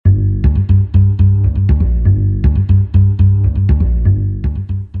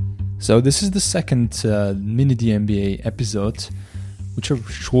So this is the second mini DMBA episode, which are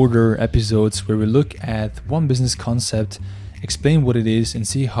shorter episodes where we look at one business concept, explain what it is, and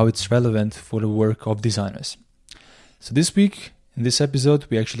see how it's relevant for the work of designers. So this week, in this episode,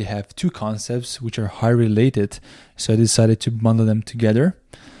 we actually have two concepts which are highly related, so I decided to bundle them together.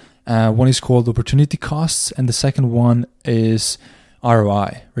 One is called opportunity costs, and the second one is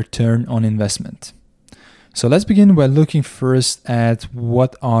ROI, return on investment. So let's begin by looking first at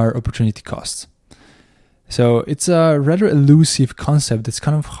what are opportunity costs. So it's a rather elusive concept that's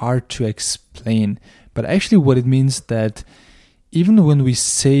kind of hard to explain, but actually what it means that even when we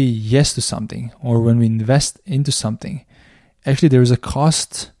say yes to something or when we invest into something, actually there is a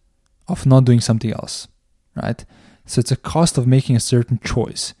cost of not doing something else, right? So it's a cost of making a certain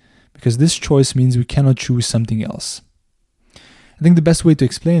choice, because this choice means we cannot choose something else. I think the best way to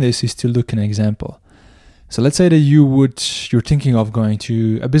explain this is to look at an example. So let's say that you're thinking of going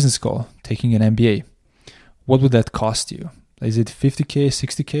to a business school, taking an MBA. What would that cost you? Is it 50K,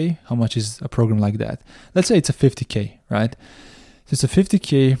 60K? How much is a program like that? Let's say it's a 50K, right? So it's a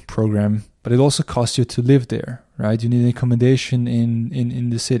 50K program, but it also costs you to live there, right? You need accommodation in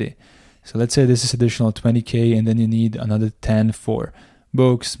the city. So let's say this is additional 20K, and then you need another 10 for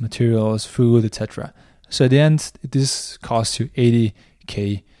books, materials, food, etc. So at the end, this costs you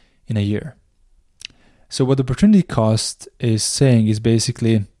 80K in a year. So what the opportunity cost is saying is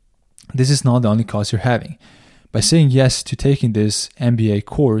basically, this is not the only cost you're having. By saying yes to taking this MBA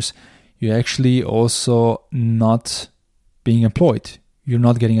course, you're actually also not being employed. You're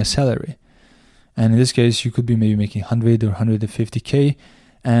not getting a salary. And in this case, you could be maybe making 100 or 150K.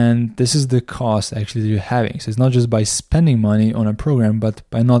 And this is the cost actually that you're having. So it's not just by spending money on a program, but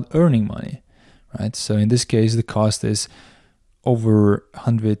by not earning money, right? So in this case, the cost is over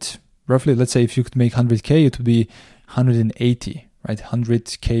 100. Roughly, let's say if you could make 100K, it would be 180, right?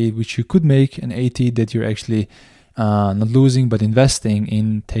 100K, which you could make, and 80 that you're actually not losing, but investing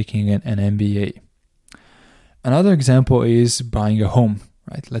in taking an MBA. Another example is buying a home,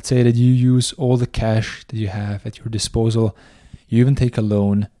 right? Let's say that you use all the cash that you have at your disposal. You even take a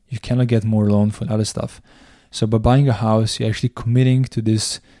loan. You cannot get more loan for other stuff. So by buying a house, you're actually committing to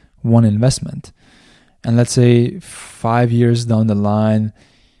this one investment. And let's say 5 years down the line,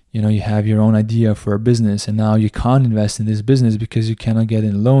 you have your own idea for a business, and now you can't invest in this business because you cannot get a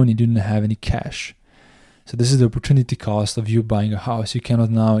loan, you didn't have any cash. So this is the opportunity cost of you buying a house. You cannot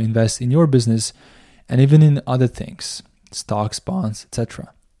now invest in your business and even in other things, stocks, bonds,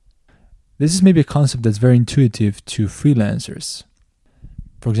 etc. This is maybe a concept that's very intuitive to freelancers.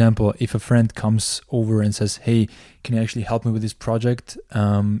 For example, if a friend comes over and says, hey, can you actually help me with this project?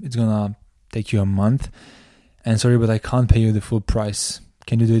 It's gonna take you a month, and sorry, but I can't pay you the full price.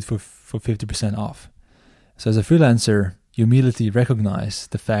 Can you do it for 50% off? So as a freelancer, you immediately recognize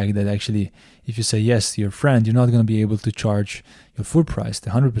the fact that actually, if you say yes to your friend, you're not going to be able to charge your full price, the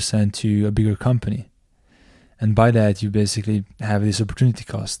 100% to a bigger company. And by that, you basically have this opportunity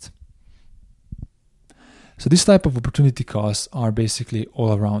cost. So this type of opportunity costs are basically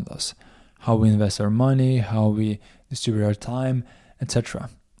all around us. How we invest our money, how we distribute our time,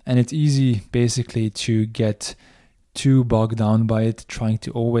 etc. And it's easy basically to get too bogged down by it, trying to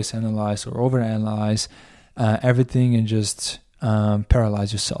always analyze or overanalyze everything and just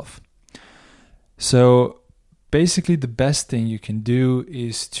paralyze yourself. So basically the best thing you can do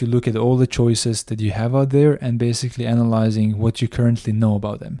is to look at all the choices that you have out there and basically analyzing what you currently know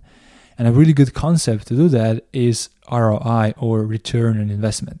about them. And a really good concept to do that is ROI, or return on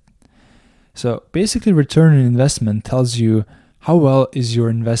investment. So basically return on investment tells you how well is your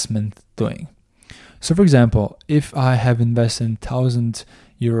investment doing. So for example, if I have invested 1,000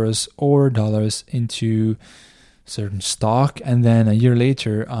 euros or dollars into certain stock, and then a year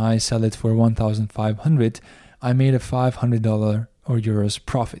later I sell it for 1,500, I made a $500 or euros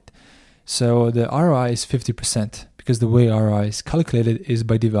profit. So the ROI is 50%, because the way ROI is calculated is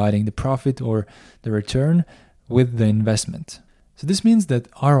by dividing the profit or the return with the investment. So this means that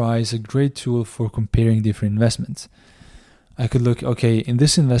ROI is a great tool for comparing different investments. I could look, okay, in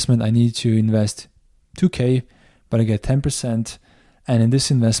this investment I need to invest 2K, but I get 10%. And in this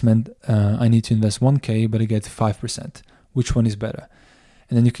investment, I need to invest 1K, but I get 5%. Which one is better?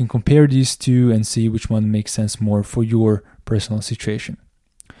 And then you can compare these two and see which one makes sense more for your personal situation.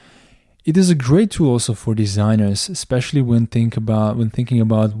 It is a great tool also for designers, especially when thinking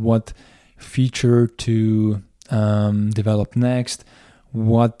about what feature to develop next,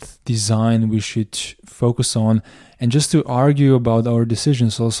 what design we should focus on, and just to argue about our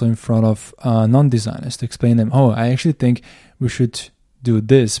decisions also in front of non-designers, to explain them, I actually think we should do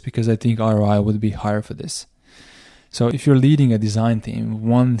this because I think ROI would be higher for this. So if you're leading a design team,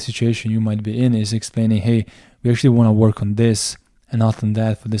 one situation you might be in is explaining, hey, we actually want to work on this and not on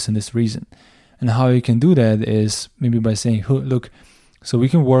that for this and this reason. And how you can do that is maybe by saying, look, so we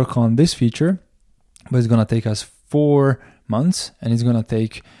can work on this feature, but it's going to take us 4 months and it's going to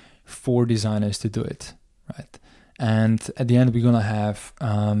take 4 designers to do it, right? And at the end, we're going to have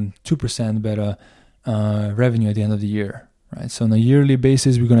 2% better revenue at the end of the year, right? So on a yearly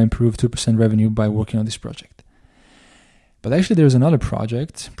basis, we're going to improve 2% revenue by working on this project. But actually, there's another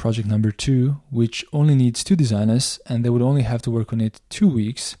project number 2, which only needs 2 designers, and they would only have to work on it 2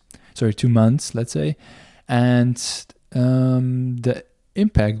 months, let's say. And the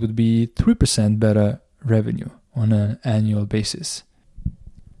impact would be 3% better revenue on an annual basis.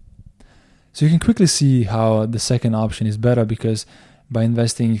 So you can quickly see how the second option is better, because by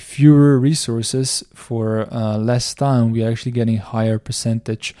investing fewer resources for less time, we are actually getting higher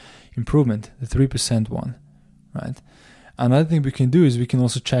percentage improvement, the 3% one, right? Another thing we can do is we can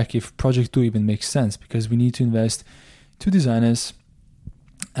also check if project 2 even makes sense, because we need to invest 2 designers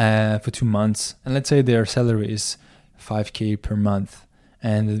for 2 months. And let's say their salary is $5,000 per month,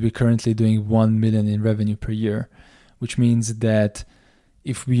 and we're currently doing $1 million in revenue per year, which means that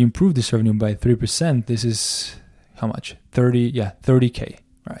if we improve this revenue by 3%, this is how much? $30,000,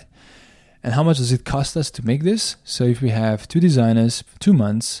 right? And how much does it cost us to make this? So if we have 2 designers for 2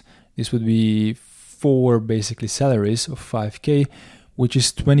 months, this would be 4 basically salaries of $5,000, which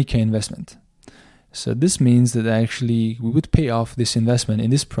is $20,000 investment. So this means that actually we would pay off this investment in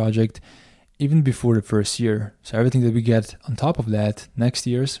this project even before the first year. So everything that we get on top of that next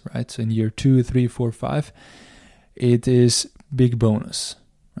year's, right? So in year 2, 3, 4, 5, it is big bonus,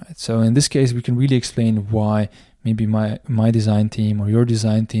 right? So in this case, we can really explain why maybe my design team or your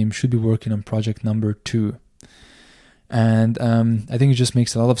design team should be working on project number 2. And I think it just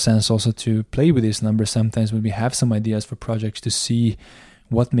makes a lot of sense also to play with these numbers sometimes when we have some ideas for projects, to see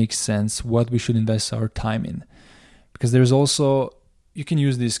what makes sense, what we should invest our time in. Because there's also, you can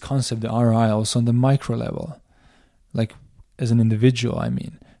use this concept, the ROI, also on the micro level, like as an individual, I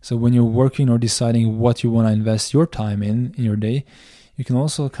mean. So when you're working or deciding what you want to invest your time in your day, you can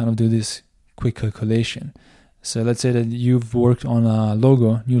also kind of do this quick calculation. So let's say that you've worked on a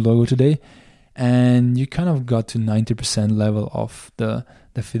new logo today, and you kind of got to 90% level of the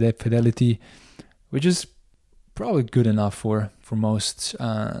fidelity, which is probably good enough for most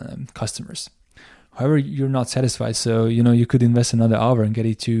customers. However, you're not satisfied, so you could invest another hour and get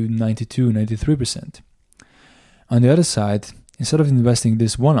it to 92, 93%. On the other side, instead of investing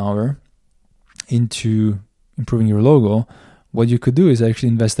this 1 hour into improving your logo, what you could do is actually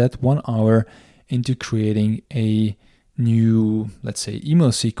invest that 1 hour into creating a new, let's say,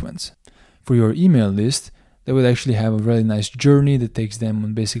 email sequence for your email list that would actually have a really nice journey that takes them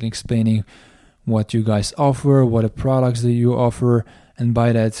on basically explaining what you guys offer, what are products that you offer, and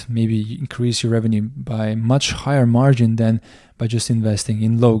by that maybe increase your revenue by much higher margin than by just investing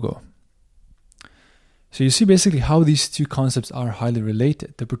in logo. So you see basically how these two concepts are highly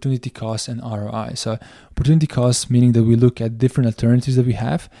related, the opportunity cost and ROI. So opportunity cost meaning that we look at different alternatives that we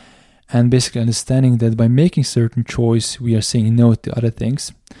have, and basically understanding that by making certain choice, we are saying no to other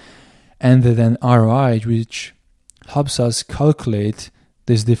things. And then ROI, which helps us calculate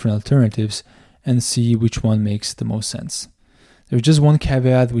these different alternatives and see which one makes the most sense. There's just one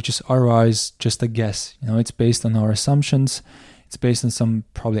caveat, which is ROI is just a guess. It's based on our assumptions. It's based on some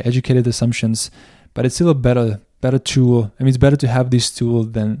probably educated assumptions, but it's still a better tool. I mean, it's better to have this tool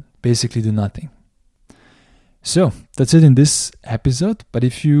than basically do nothing. So that's it in this episode. But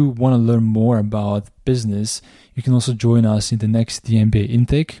if you want to learn more about business, you can also join us in the next DMBA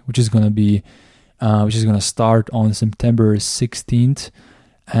intake, which is going to start on September 16th.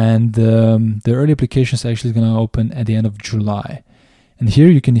 And the early application is actually going to open at the end of July. And here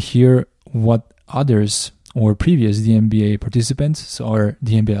you can hear what others or previous DMBA participants or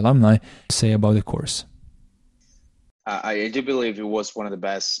DMBA alumni say about the course. I do believe it was one of the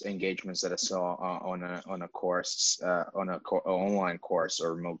best engagements that I saw on a course, online course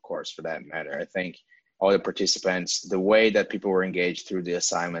or remote course for that matter. I think all the participants, the way that people were engaged through the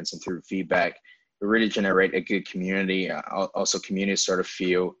assignments and through feedback, it really generate a good community, also community sort of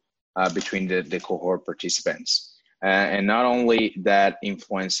feel between the cohort participants. And not only that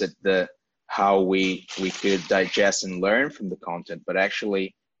influenced how we could digest and learn from the content, but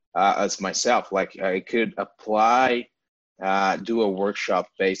actually as myself, like I could apply, do a workshop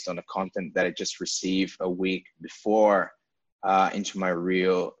based on the content that I just received a week before into my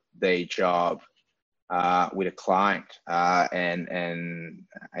real day job with a client. And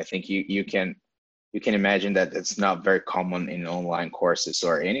I think you can imagine that it's not very common in online courses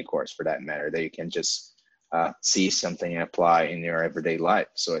or any course for that matter, that you can just see something and apply in your everyday life.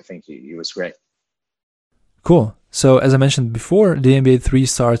 So I think it was great. Cool. So as I mentioned before, the MBA 3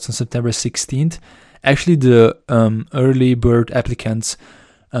 starts on September 16th. Actually, the early bird applicants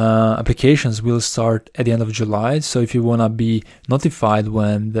applications will start at the end of July. So if you want to be notified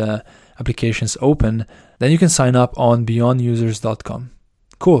when the applications open, then you can sign up on beyondusers.com.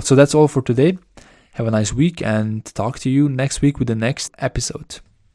 Cool. So that's all for today. Have a nice week and talk to you next week with the next episode.